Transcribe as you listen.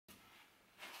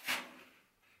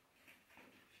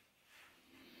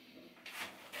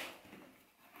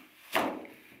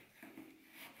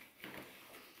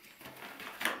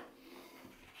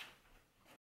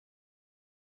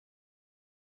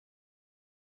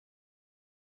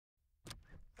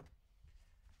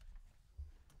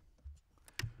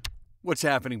What's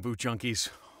happening, boot junkies?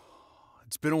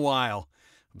 It's been a while.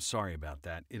 I'm sorry about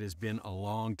that. It has been a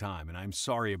long time, and I'm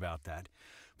sorry about that.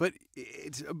 But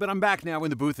I'm back now in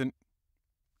the booth, and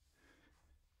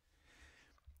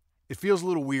it feels a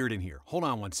little weird in here. Hold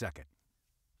on one second.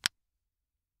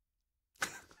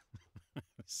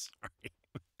 Sorry.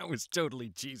 That was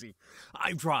totally cheesy.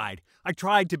 I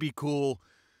tried to be cool.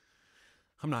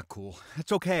 I'm not cool.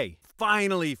 It's okay.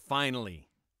 Finally,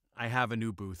 I have a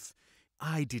new booth.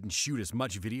 I didn't shoot as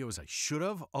much video as I should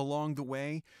have along the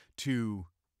way to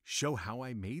show how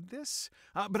I made this,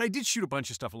 but I did shoot a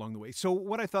bunch of stuff along the way. So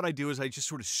what I thought I'd do is I just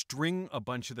sort of string a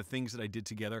bunch of the things that I did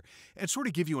together and sort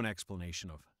of give you an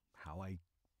explanation of how I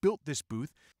built this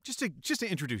booth, just to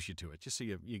introduce you to it, just so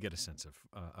you get a sense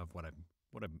of what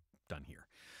I've done here,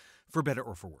 for better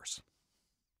or for worse.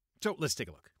 So let's take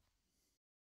a look.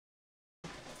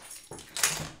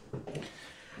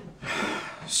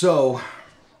 So,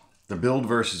 the build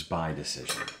versus buy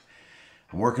decision.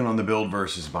 I'm working on the build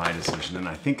versus buy decision, and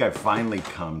I think I've finally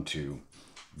come to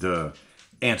the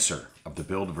answer of the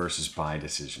build versus buy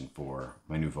decision for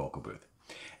my new vocal booth.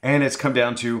 And it's come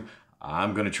down to,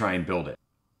 I'm going to try and build it.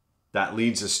 That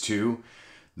leads us to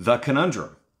the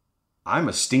conundrum. I'm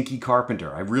a stinky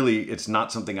carpenter. It's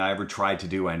not something I ever tried to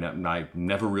do. I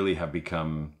never really have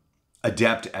become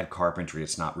adept at carpentry.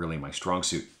 It's not really my strong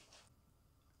suit.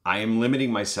 I am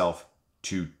limiting myself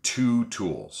to two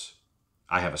tools.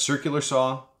 I have a circular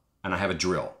saw and I have a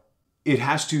drill. It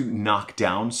has to knock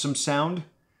down some sound,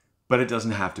 but it doesn't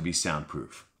have to be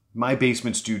soundproof. My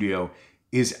basement studio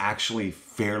is actually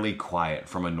fairly quiet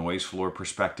from a noise floor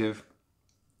perspective.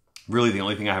 Really, the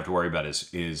only thing I have to worry about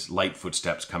is light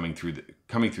footsteps coming through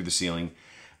the ceiling.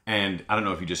 And I don't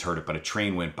know if you just heard it, but a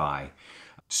train went by.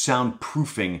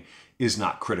 Soundproofing is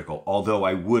not critical, although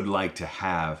I would like to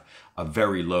have a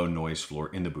very low noise floor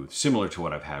in the booth, similar to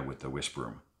what I've had with the Wisp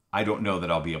Room. I don't know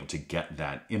that I'll be able to get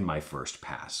that in my first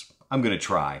pass. I'm going to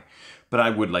try, but I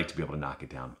would like to be able to knock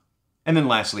it down. And then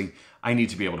lastly, I need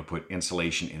to be able to put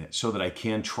insulation in it so that I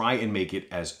can try and make it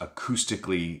as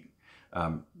acoustically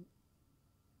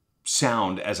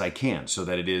sound as I can, so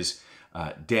that it is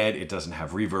dead, it doesn't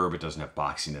have reverb, it doesn't have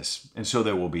boxiness, and so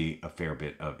there will be a fair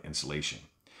bit of insulation.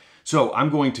 So I'm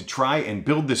going to try and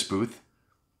build this booth,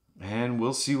 and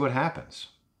we'll see what happens.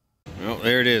 Well,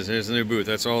 there it is. There's the new booth.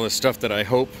 That's all the stuff that I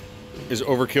hope is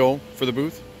overkill for the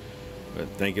booth. But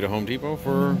thank you to Home Depot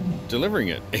for delivering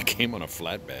it. It came on a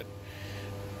flatbed.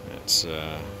 That's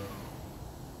the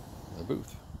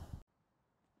booth.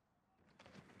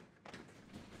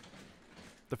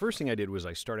 The first thing I did was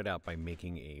I started out by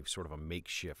making a sort of a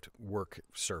makeshift work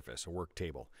surface, a work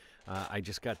table. I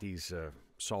just got these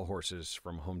sawhorses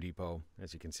from Home Depot.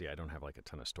 As you can see, I don't have like a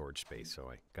ton of storage space, so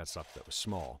I got stuff that was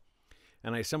small.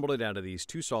 And I assembled it out of these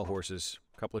two sawhorses,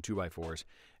 a couple of 2x4s,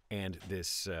 and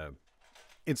this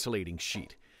insulating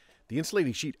sheet. The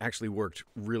insulating sheet actually worked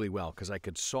really well because I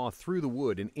could saw through the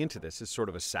wood and into this as sort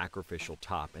of a sacrificial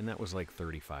top, and that was like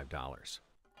 $35.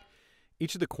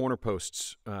 Each of the corner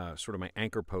posts, sort of my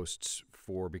anchor posts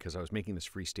because I was making this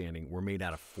freestanding, were made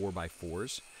out of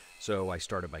 4x4s. So I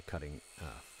started by cutting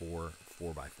 4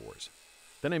 4x4s.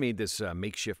 Then I made this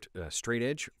makeshift straight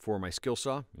edge for my skill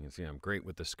saw. You can see I'm great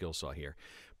with the skill saw here.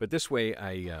 But this way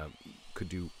I could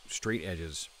do straight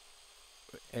edges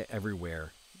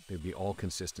everywhere. They'd be all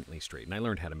consistently straight. And I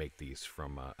learned how to make these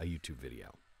from a YouTube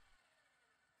video.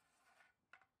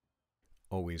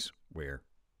 Always wear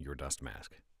your dust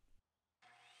mask.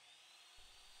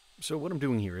 So what I'm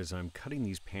doing here is I'm cutting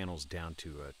these panels down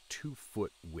to a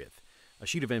 2-foot width. A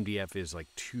sheet of MDF is like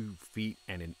 2 feet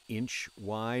and an inch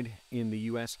wide in the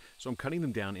US. So I'm cutting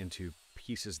them down into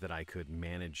pieces that I could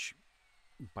manage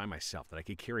by myself, that I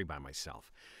could carry by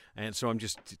myself. And so I'm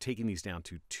just taking these down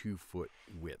to 2-foot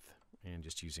width and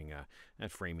just using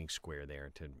that framing square there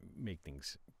to make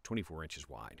things 24 inches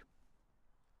wide.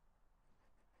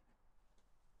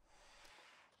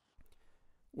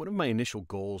 One of my initial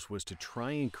goals was to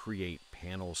try and create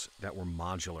panels that were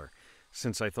modular.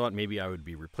 Since I thought maybe I would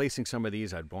be replacing some of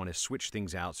these, I'd want to switch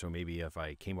things out. So maybe if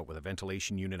I came up with a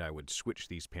ventilation unit, I would switch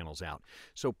these panels out.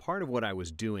 So part of what I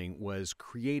was doing was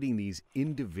creating these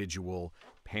individual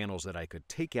panels that I could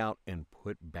take out and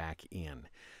put back in.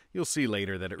 You'll see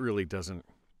later that it really doesn't.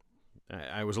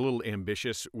 I was a little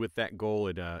ambitious with that goal.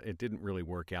 It didn't really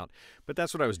work out. But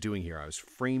that's what I was doing here. I was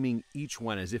framing each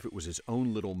one as if it was its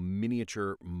own little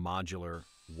miniature modular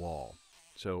wall.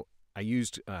 So I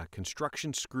used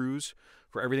construction screws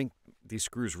for everything. These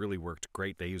screws really worked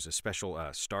great. They used a special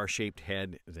star-shaped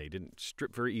head. They didn't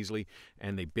strip very easily,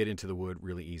 and they bit into the wood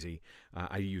really easy.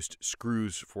 I used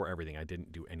screws for everything. I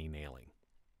didn't do any nailing.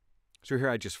 So here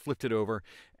I just flipped it over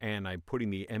and I'm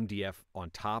putting the MDF on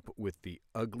top with the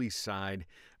ugly side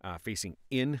facing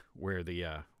in where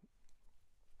the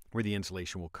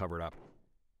insulation will cover it up.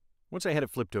 Once I had it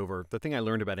flipped over, the thing I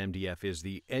learned about MDF is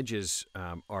the edges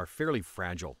are fairly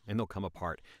fragile and they'll come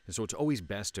apart. And so it's always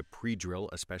best to pre-drill,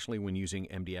 especially when using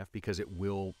MDF, because it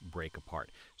will break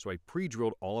apart. So I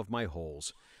pre-drilled all of my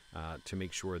holes to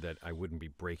make sure that I wouldn't be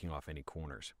breaking off any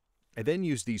corners. I then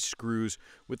used these screws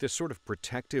with this sort of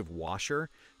protective washer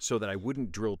so that I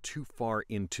wouldn't drill too far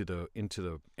into the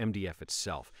MDF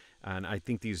itself. And I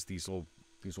think these little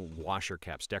washer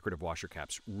caps, decorative washer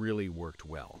caps, really worked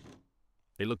well.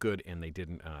 They look good, and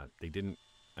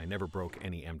I never broke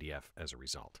any MDF as a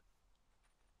result.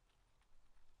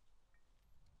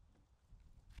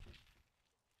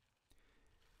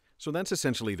 So that's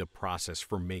essentially the process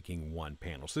for making one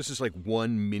panel. So this is like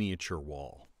one miniature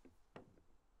wall.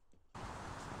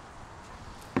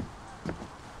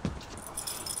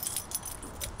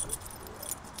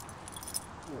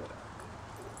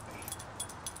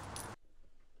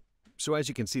 So as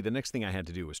you can see, the next thing I had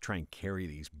to do was try and carry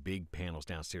these big panels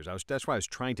downstairs. That's why I was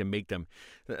trying to make them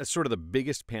sort of the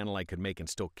biggest panel I could make and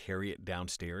still carry it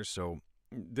downstairs. So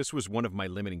this was one of my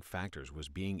limiting factors, was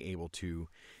being able to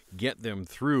get them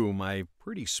through my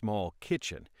pretty small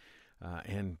kitchen.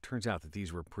 And turns out that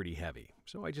these were pretty heavy.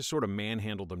 So I just sort of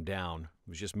manhandled them down. It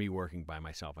was just me working by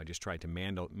myself. I just tried to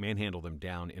manhandle them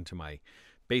down into my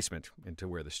basement, into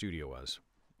where the studio was,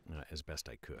 as best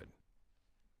I could.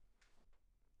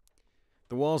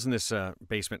 The walls in this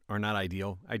basement are not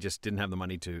ideal. I just didn't have the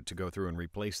money to go through and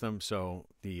replace them, so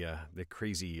the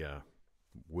crazy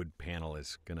wood panel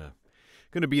is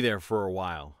gonna be there for a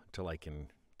while until I can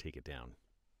take it down.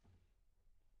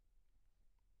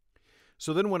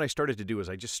 So then what I started to do is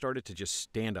I just started to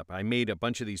stand up. I made a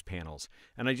bunch of these panels,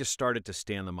 and I just started to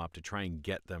stand them up to try and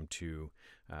get them to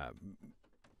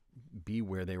be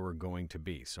where they were going to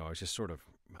be. So I was just sort of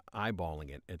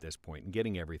eyeballing it at this point and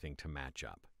getting everything to match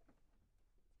up.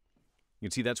 You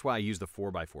can see that's why I used the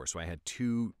 4x4. So I had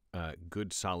two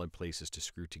good solid places to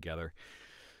screw together.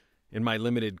 In my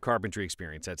limited carpentry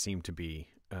experience, that seemed to be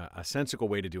a sensible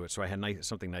way to do it. So I had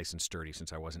something nice and sturdy,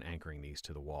 since I wasn't anchoring these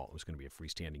to the wall. It was going to be a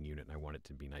freestanding unit, and I wanted it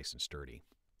to be nice and sturdy.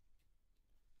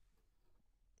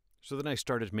 So then I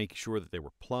started making sure that they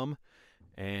were plumb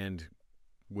and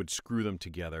would screw them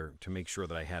together to make sure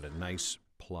that I had a nice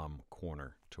plumb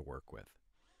corner to work with.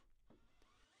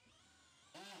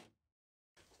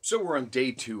 So we're on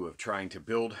day 2 of trying to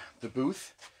build the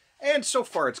booth, and so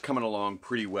far it's coming along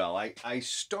pretty well. I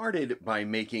started by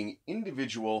making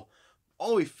individual, all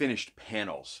the way finished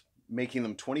panels, making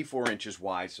them 24 inches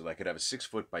wide so that I could have a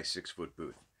 6-foot by 6-foot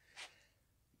booth.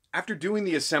 After doing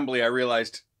the assembly, I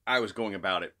realized I was going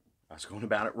about it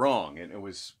wrong, and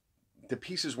the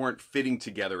pieces weren't fitting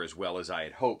together as well as I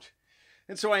had hoped.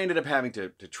 And so I ended up having to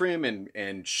trim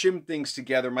and shim things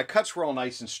together. My cuts were all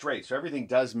nice and straight, so everything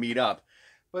does meet up.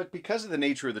 But because of the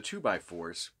nature of the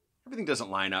 2x4s, everything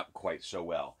doesn't line up quite so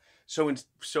well. So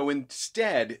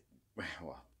instead,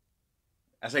 well,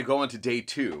 as I go on to day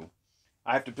 2,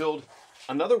 I have to build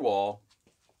another wall,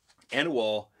 and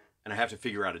I have to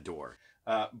figure out a door.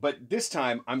 But this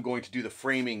time, I'm going to do the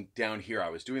framing down here. I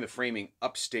was doing the framing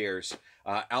upstairs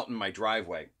out in my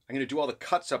driveway. I'm going to do all the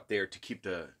cuts up there to keep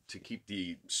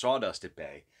the sawdust at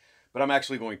bay. But I'm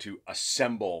actually going to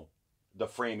assemble the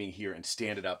framing here and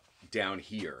stand it up down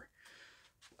here.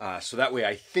 So that way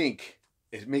I think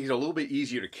it makes it a little bit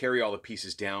easier to carry all the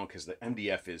pieces down, because the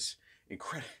MDF is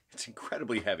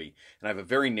incredibly heavy, and I have a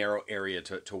very narrow area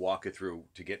to walk it through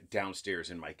to get downstairs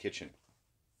in my kitchen.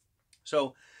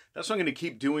 So that's what I'm going to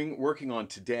keep working on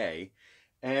today,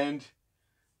 and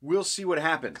we'll see what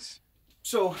happens.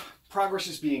 So progress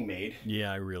is being made.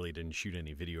 Yeah, I really didn't shoot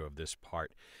any video of this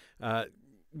part.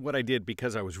 What I did,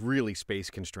 because I was really space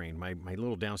constrained, my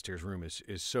little downstairs room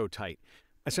is so tight.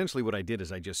 Essentially what I did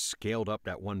is I just scaled up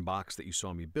that one box that you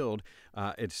saw me build,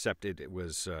 except it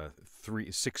was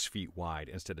 6 feet wide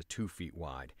instead of 2 feet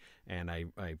wide. And I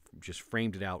just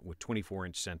framed it out with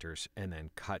 24-inch centers and then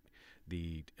cut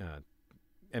the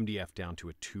MDF down to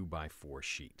a 2x4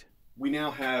 sheet. We now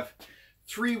have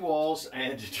 3 walls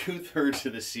and 2/3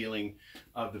 of the ceiling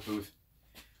of the booth.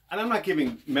 And I'm not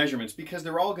giving measurements because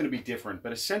they're all going to be different,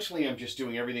 but essentially I'm just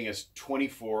doing everything as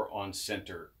 24 on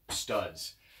center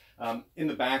studs. In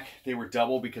the back, they were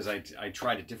double because I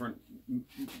tried a different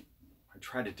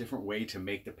way to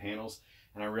make the panels,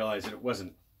 and I realized that it was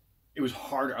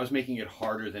harder. I was making it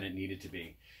harder than it needed to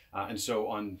be. And so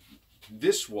on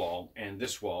this wall and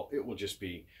this wall, it will just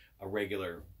be a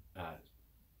regular,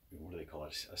 what do they call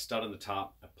it? A stud on the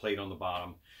top, a plate on the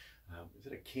bottom. Is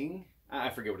it a king? I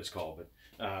forget what it's called, but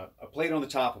a plate on the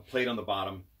top, a plate on the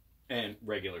bottom, and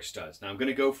regular studs. Now I'm going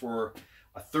to go for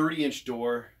a 30-inch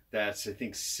door that's, I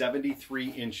think,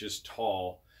 73 inches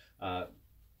tall,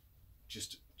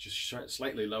 just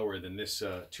slightly lower than this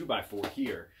 2x4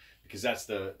 here, because that's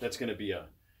going to be a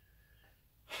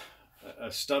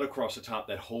stud across the top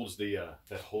that holds the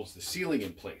ceiling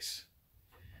in place.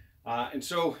 And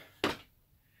so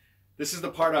this is the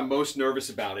part I'm most nervous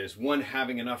about, is one,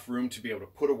 having enough room to be able to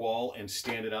put a wall and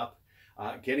stand it up,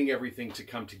 getting everything to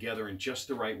come together in just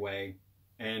the right way,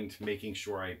 and making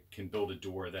sure I can build a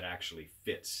door that actually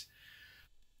fits.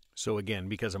 So again,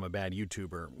 because I'm a bad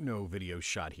YouTuber, no video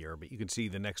shot here, but you can see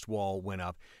the next wall went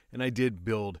up, and I did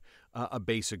build a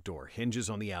basic door, hinges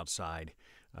on the outside,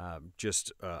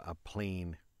 just a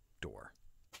plain door.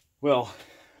 Well,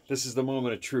 this is the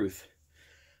moment of truth.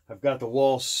 I've got the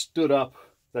wall stood up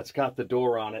that's got the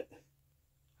door on it.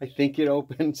 I think it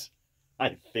opens.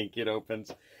 I think it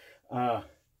opens. I'm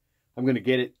going to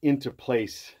get it into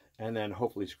place and then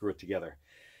hopefully screw it together.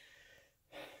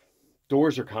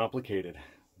 Doors are complicated,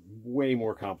 way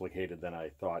more complicated than I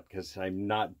thought, because I'm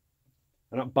not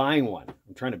buying one.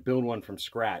 I'm trying to build one from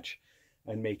scratch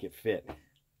and make it fit.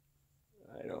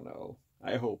 I don't know.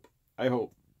 I hope.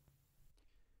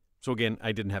 So again,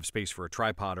 I didn't have space for a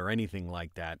tripod or anything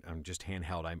like that. I'm just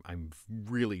handheld. I'm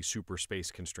really super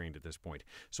space constrained at this point.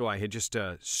 So I had just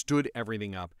stood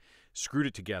everything up, screwed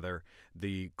it together.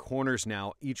 The corners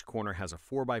now, each corner has a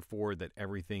 4x4 that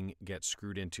everything gets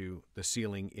screwed into. The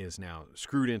ceiling is now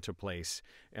screwed into place,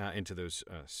 into those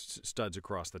studs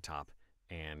across the top,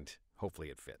 and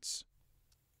hopefully it fits.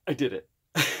 I did it.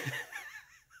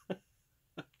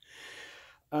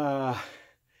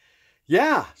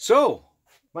 Yeah, so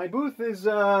my booth is,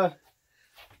 at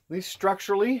least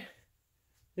structurally,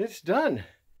 it's done.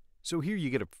 So here you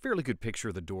get a fairly good picture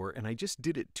of the door, and I just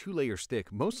did it 2 layers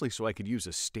thick, mostly so I could use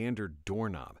a standard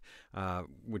doorknob,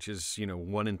 which is,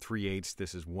 1 3/8.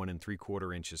 This is 1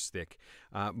 3/4 inches thick.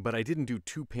 But I didn't do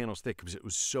 2 panels thick because it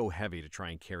was so heavy to try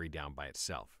and carry down by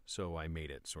itself. So I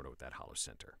made it sort of with that hollow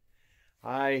center.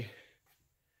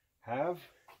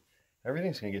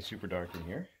 Everything's gonna get super dark in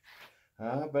here.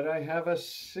 But I have a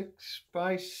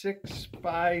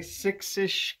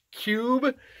 6x6x6-ish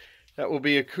cube that will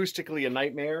be acoustically a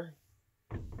nightmare.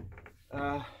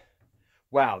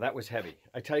 Wow, that was heavy.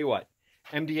 I tell you what,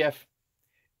 MDF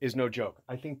is no joke.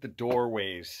 I think the door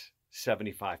weighs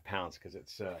 75 pounds because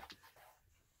it's 1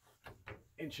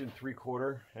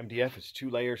 3/4 MDF. It's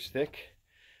 2 layers thick.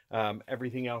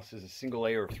 Everything else is a single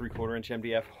layer of 3/4 inch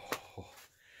MDF. Oh,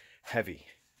 heavy.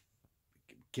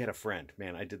 Get a friend.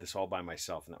 Man, I did this all by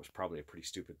myself, and that was probably a pretty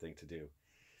stupid thing to do.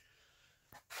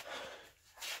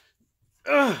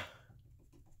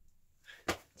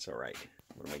 It's all right.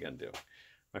 What am I going to do?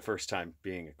 My first time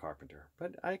being a carpenter.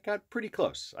 But I got pretty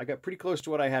close. I got pretty close to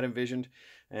what I had envisioned.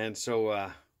 And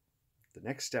so the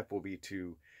next step will be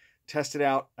to test it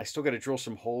out. I still got to drill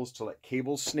some holes to let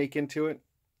cables snake into it.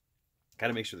 Got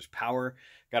to make sure there's power.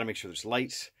 Got to make sure there's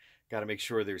lights. Got to make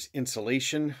sure there's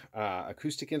insulation,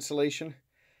 acoustic insulation.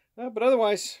 But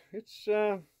otherwise, it's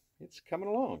coming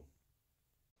along.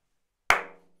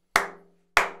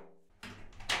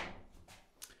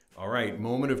 All right,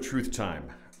 moment of truth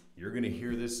time. You're going to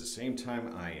hear this the same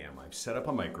time I am. I've set up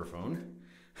a microphone,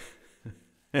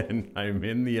 and I'm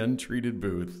in the untreated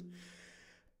booth.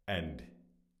 And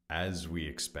as we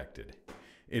expected,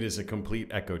 it is a complete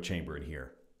echo chamber in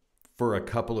here for a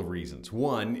couple of reasons.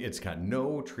 One, it's got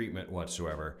no treatment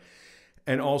whatsoever.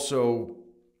 And also,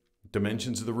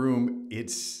 dimensions of the room,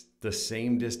 it's the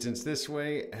same distance this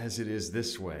way as it is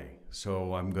this way.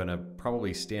 So I'm gonna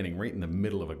probably standing right in the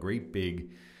middle of a great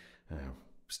big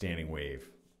standing wave.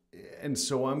 And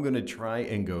so I'm gonna try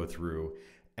and go through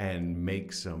and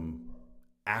make some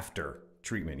after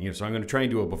treatment. So I'm gonna try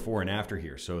and do a before and after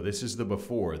here. So this is the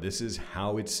before. This is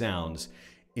how it sounds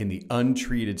in the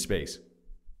untreated space.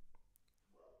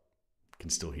 Can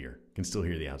still hear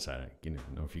the outside. I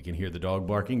don't know if you can hear the dog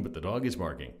barking, but the dog is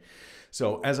barking.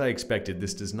 So as I expected,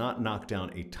 this does not knock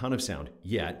down a ton of sound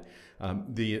yet.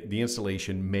 The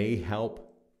insulation may help.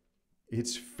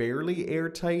 It's fairly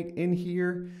airtight in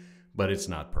here, but it's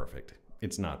not perfect.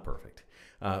 It's not perfect.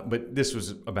 But this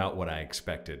was about what I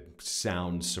expected,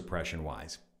 sound suppression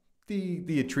wise.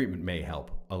 The treatment may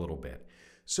help a little bit.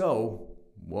 So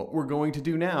what we're going to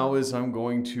do now is I'm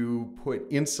going to put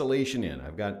insulation in.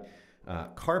 I've got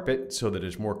carpet so that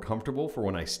it's more comfortable for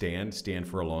when I stand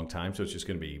for a long time. So it's just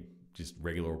going to be just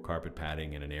regular carpet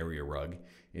padding and an area rug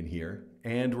in here.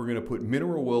 And we're going to put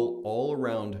mineral wool all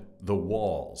around the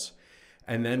walls.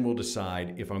 And then we'll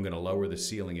decide if I'm going to lower the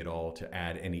ceiling at all to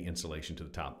add any insulation to the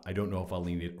top. I don't know if I'll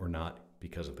need it or not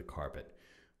because of the carpet.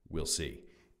 We'll see.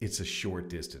 It's a short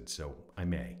distance, so I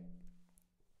may.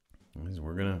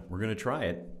 We're gonna try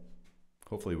it.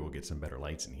 Hopefully we'll get some better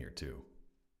lights in here too.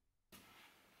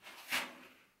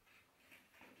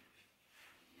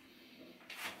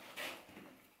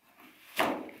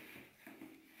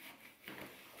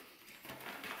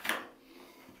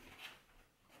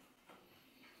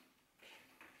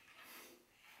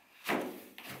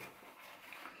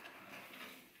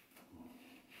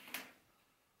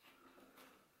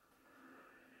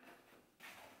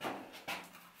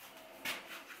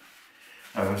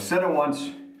 I've said it once,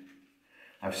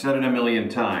 I've said it a million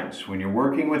times. When you're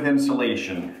working with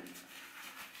insulation,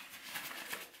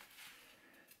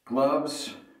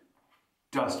 gloves,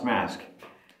 dust mask,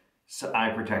 eye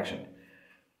protection.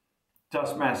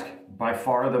 Dust mask, by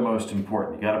far the most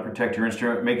important. You gotta protect your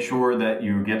instrument. Make sure that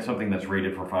you get something that's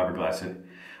rated for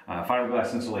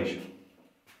fiberglass insulation.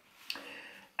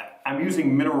 I'm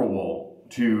using mineral wool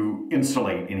to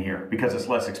insulate in here because it's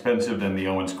less expensive than the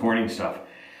Owens Corning stuff.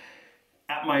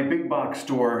 At my big box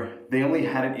store, they only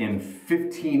had it in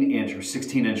 15-inch or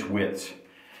 16-inch widths.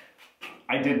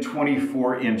 I did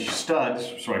 24-inch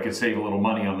studs so I could save a little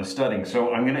money on the studding.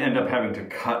 So I'm gonna end up having to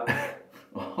cut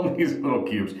all these little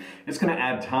cubes. It's gonna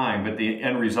add time, but the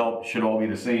end result should all be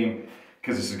the same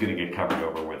because this is gonna get covered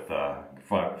over with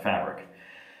fabric.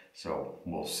 So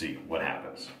we'll see what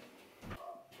happens.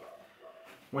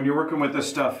 When you're working with this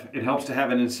stuff, it helps to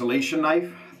have an insulation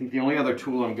knife. I think the only other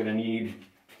tool I'm gonna need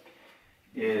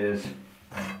is,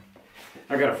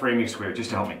 I got a framing square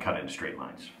just to help me cut it in straight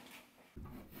lines.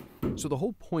 So the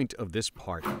whole point of this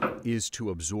part is to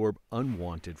absorb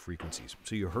unwanted frequencies.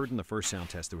 So you heard in the first sound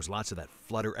test, there was lots of that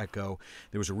flutter echo.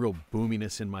 There was a real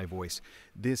boominess in my voice.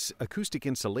 This acoustic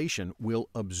insulation will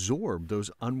absorb those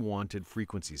unwanted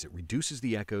frequencies. It reduces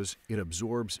the echoes. It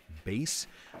absorbs bass,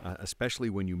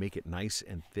 especially when you make it nice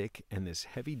and thick. And this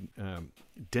heavy,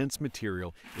 dense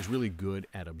material is really good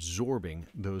at absorbing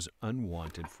those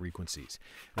unwanted frequencies.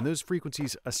 And those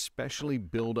frequencies especially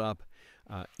build up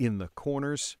in the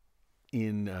corners,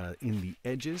 in the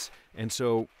edges, and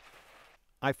so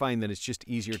I find that it's just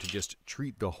easier to just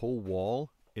treat the whole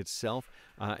wall itself,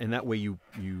 and that way you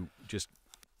just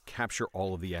capture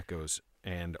all of the echoes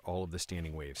and all of the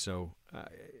standing waves. So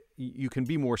you can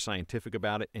be more scientific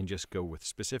about it and just go with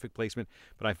specific placement,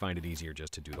 but I find it easier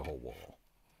just to do the whole wall.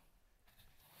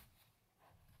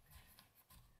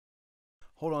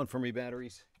 Hold on for me,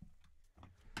 batteries.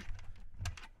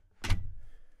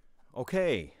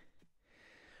 Okay.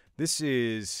 This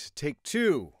is take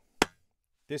 2.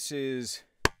 This is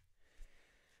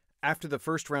after the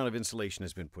first round of insulation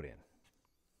has been put in.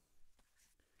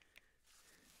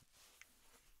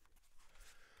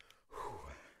 Whew.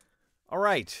 All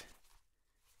right.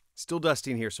 Still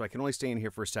dusty in here, so I can only stay in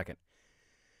here for a second.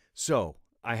 So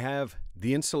I have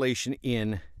the insulation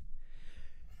in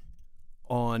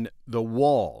on the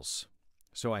walls.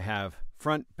 So I have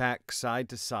front, back, side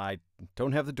to side.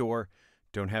 Don't have the door.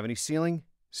 Don't have any ceiling.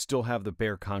 Still have the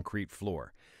bare concrete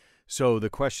floor. So the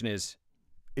question is,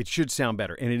 it should sound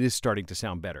better, and it is starting to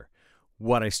sound better.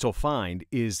 What I still find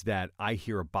is that I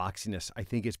hear a boxiness. I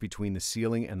think it's between the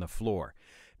ceiling and the floor.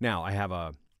 Now, I have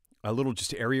a little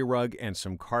just area rug and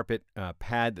some carpet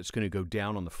pad that's going to go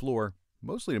down on the floor,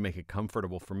 mostly to make it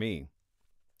comfortable for me.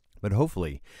 But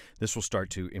hopefully, this will start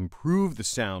to improve the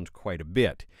sound quite a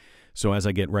bit. So as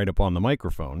I get right up on the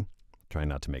microphone, try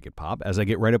not to make it pop, as I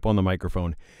get right up on the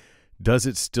microphone, does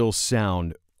it still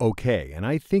sound okay? And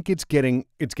I think it's getting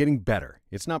better.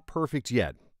 It's not perfect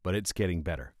yet, but it's getting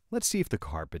better. Let's see if the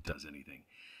carpet does anything.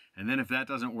 And then if that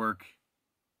doesn't work,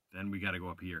 then we got to go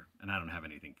up here, and I don't have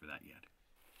anything for that yet.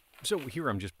 So here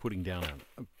I'm just putting down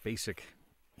a basic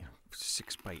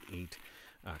 6x8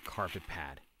 carpet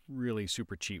pad, really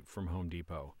super cheap from Home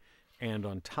Depot. And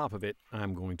on top of it,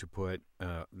 I'm going to put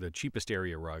the cheapest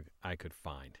area rug I could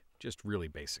find. Just really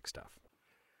basic stuff.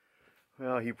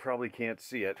 Well, you probably can't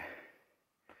see it,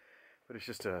 but it's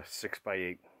just a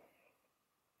 6x8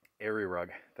 area rug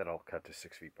that I'll cut to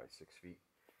 6 feet by 6 feet.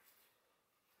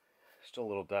 Still a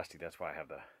little dusty, that's why I have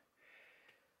the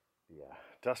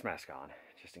dust mask on,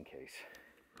 just in case.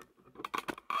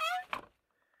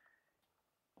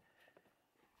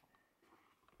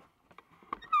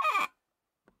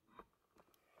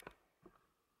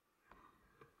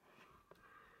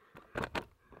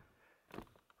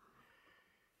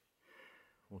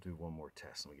 We'll do one more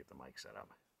test. Let me get the mic set up.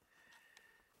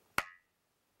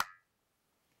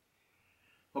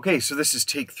 Okay, so this is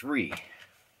take 3.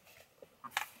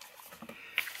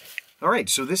 All right,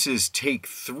 so this is take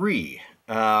 3.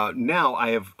 Now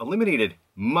I have eliminated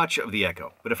much of the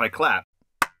echo, but if I clap,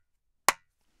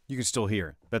 You can still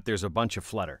hear that there's a bunch of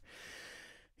flutter.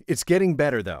 It's getting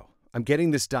better, though. I'm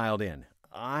getting this dialed in.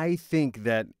 I think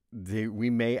that we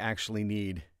may actually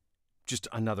need just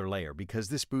another layer because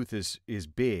this booth is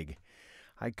big.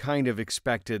 I kind of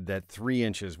expected that 3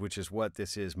 inches, which is what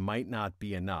this is, might not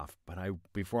be enough. But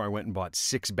before I went and bought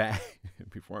 6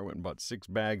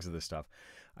 bags of this stuff,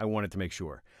 I wanted to make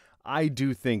sure. I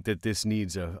do think that this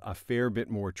needs a fair bit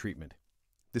more treatment.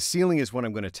 The ceiling is what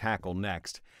I'm going to tackle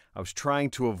next. I was trying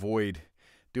to avoid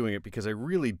doing it because I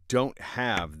really don't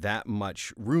have that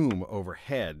much room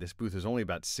overhead. This booth is only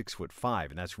about 6'5",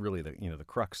 and that's really the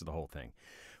crux of the whole thing.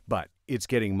 But it's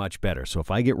getting much better. So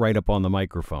if I get right up on the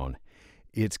microphone,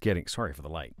 it's getting, sorry for the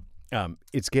light.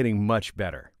 It's getting much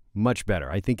better, much better.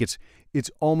 I think it's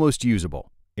almost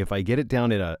usable. If I get it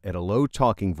down at a low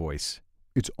talking voice,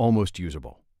 it's almost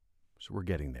usable. So we're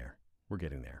getting there. We're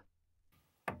getting there.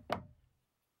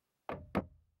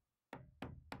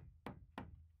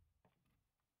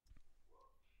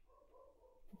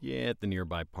 Yeah, at the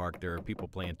nearby park, there are people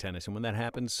playing tennis, and when that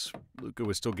happens, Luca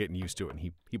was still getting used to it,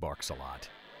 and he barks a lot.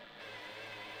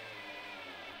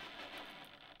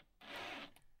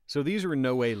 So these are in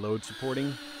no way load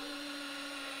supporting.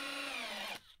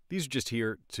 These are just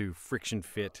here to friction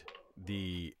fit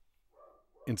the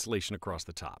insulation across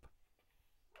the top.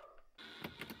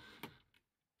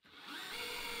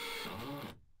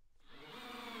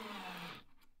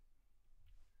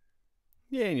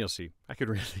 Yeah, and you'll see, I could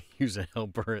really use a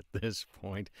helper at this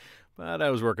point, but I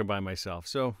was working by myself,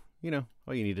 so,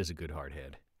 all you need is a good hard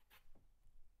head.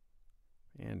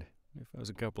 And if I was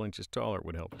a couple inches taller, it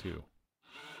would help too.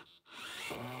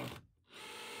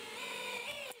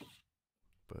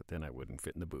 But then I wouldn't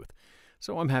fit in the booth.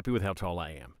 So I'm happy with how tall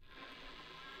I am.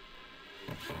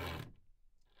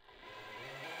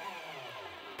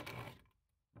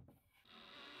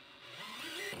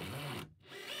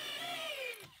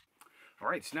 All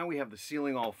right, so now we have the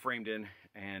ceiling all framed in,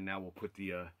 and now we'll put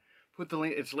the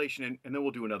insulation in, and then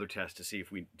we'll do another test to see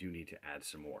if we do need to add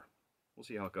some more. We'll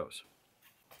see how it goes.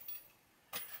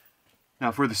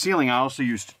 Now for the ceiling, I also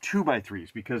used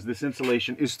 2x3s because this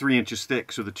insulation is 3 inches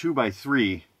thick. So the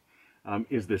 2x3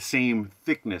 is the same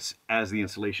thickness as the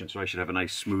insulation. So I should have a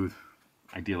nice smooth,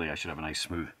 ideally I should have a nice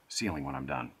smooth ceiling when I'm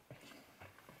done.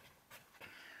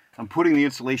 I'm putting the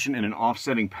insulation in an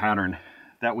offsetting pattern.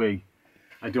 That way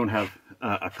I don't have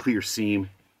a clear seam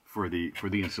for the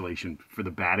insulation, for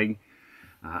the batting.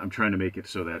 I'm trying to make it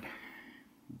so that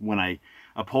when I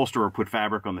upholster or put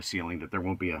fabric on the ceiling that there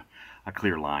won't be a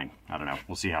clear line. I don't know.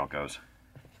 We'll see how it goes.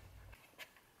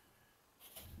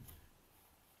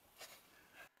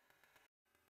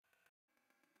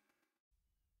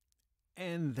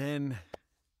 And then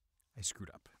I screwed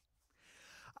up.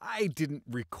 I didn't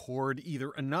record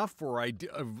either enough or I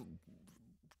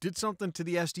did something to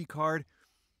the SD card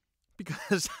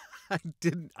because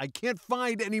I can't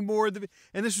find any more.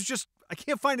 And this was just, I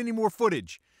can't find any more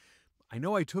footage. I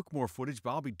know I took more footage, but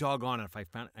I'll be doggone if I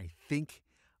found it. I think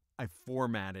I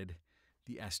formatted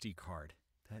the SD card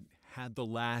that had the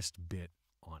last bit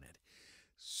on it.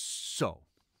 So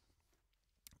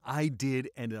I did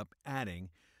end up adding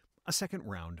a second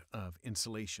round of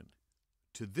insulation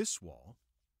to this wall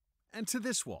and to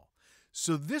this wall.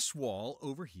 So this wall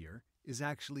over here is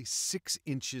actually 6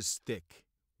 inches thick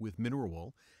with mineral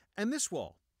wool, and this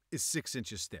wall is 6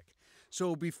 inches thick.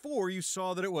 So before you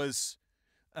saw that it was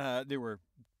there were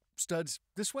studs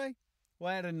this way.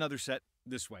 Well, I added another set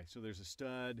this way. So there's a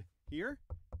stud here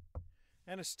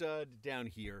and a stud down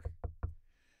here.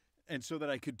 And so that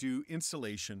I could do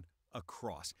insulation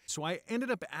across. So I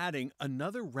ended up adding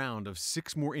another round of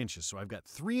 6 more inches. So I've got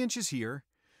 3 inches here,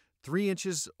 3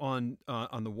 inches on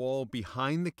the wall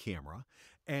behind the camera,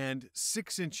 and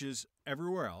 6 inches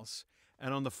everywhere else.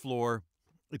 And on the floor,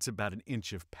 it's about 1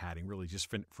 inch of padding, really just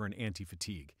for an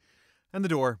anti-fatigue. And the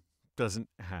door doesn't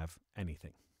have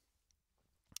anything.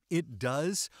 It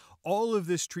does, all of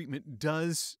this treatment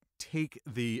does take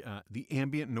the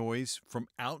ambient noise from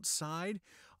outside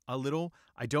a little.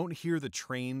 I don't hear the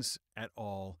trains at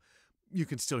all. You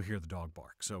can still hear the dog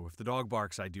bark. So if the dog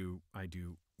barks, I do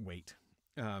wait.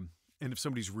 And if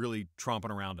somebody's really tromping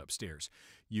around upstairs,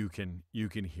 you can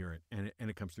hear it, and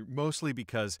it comes through mostly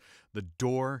because the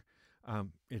door,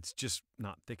 it's just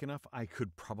not thick enough. I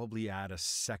could probably add a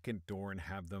second door and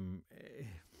have them.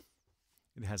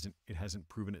 It hasn't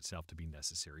proven itself to be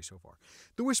necessary so far.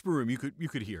 The whisper room, you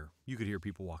could hear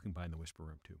people walking by in the whisper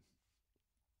room too,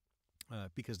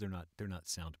 because they're not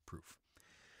soundproof.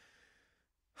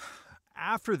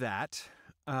 After that,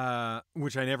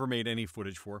 which I never made any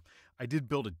footage for. I did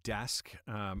build a desk,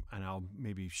 and I'll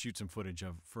maybe shoot some footage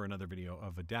of for another video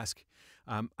of a desk.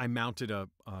 I mounted a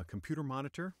computer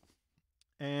monitor,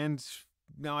 and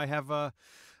now I have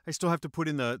I still have to put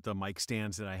in the mic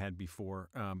stands that I had before.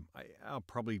 I'll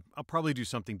probably do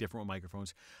something different with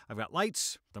microphones. I've got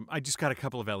lights. I just got a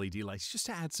couple of LED lights just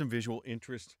to add some visual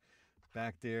interest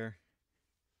back there.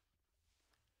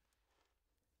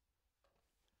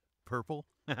 Purple.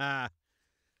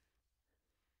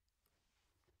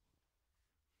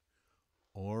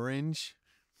 Orange.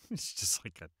 It's just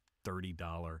like a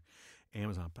 $30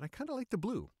 Amazon, but I kind of like the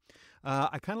blue.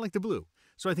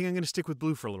 So I think I'm going to stick with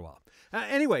blue for a little while.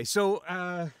 Anyway, so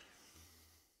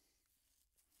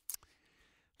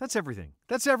that's everything.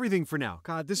 That's everything for now.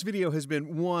 God, this video has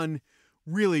been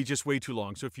really just way too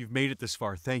long. So if you've made it this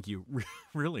far, thank you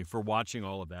really for watching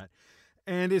all of that.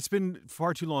 And it's been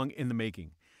far too long in the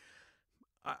making.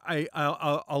 I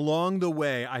along the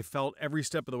way, I felt every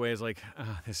step of the way is like,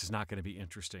 this is not going to be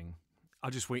interesting.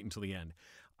 I'll just wait until the end.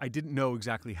 I didn't know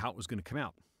exactly how it was going to come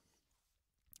out.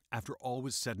 After all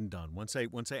was said and done, once I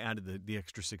added the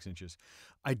extra 6 inches,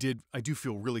 I do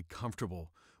feel really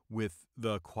comfortable with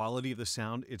the quality of the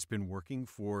sound. It's been working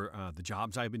for the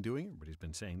jobs I've been doing. Everybody's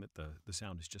been saying that the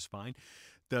sound is just fine.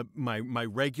 My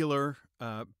regular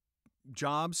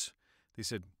jobs, they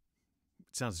said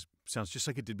it sounds just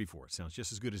like it did before. It sounds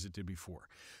just as good as it did before,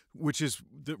 which is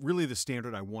really the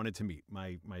standard I wanted to meet.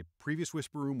 My previous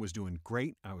Whisper Room was doing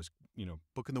great. I was,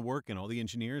 booking the work, and all the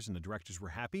engineers and the directors were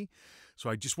happy. So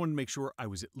I just wanted to make sure I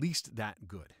was at least that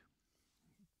good.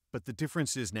 But the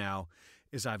difference is now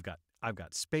is I've got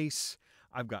space,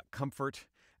 I've got comfort,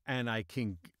 and I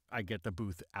get the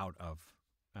booth out of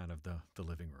the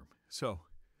living room. So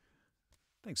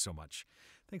thanks so much.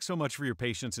 Thanks so much for your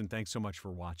patience, and thanks so much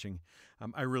for watching.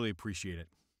 I really appreciate it.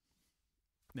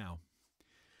 Now,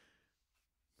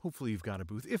 hopefully you've got a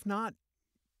booth. If not,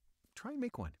 try and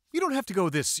make one. You don't have to go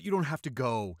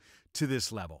to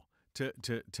this level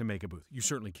to make a booth. You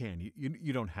certainly can.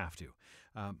 You don't have to.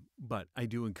 But I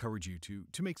do encourage you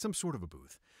to make some sort of a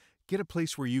booth. Get a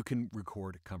place where you can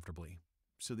record comfortably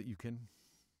so that you can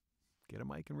get a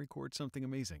mic and record something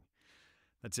amazing.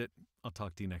 That's it. I'll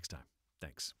talk to you next time.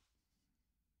 Thanks.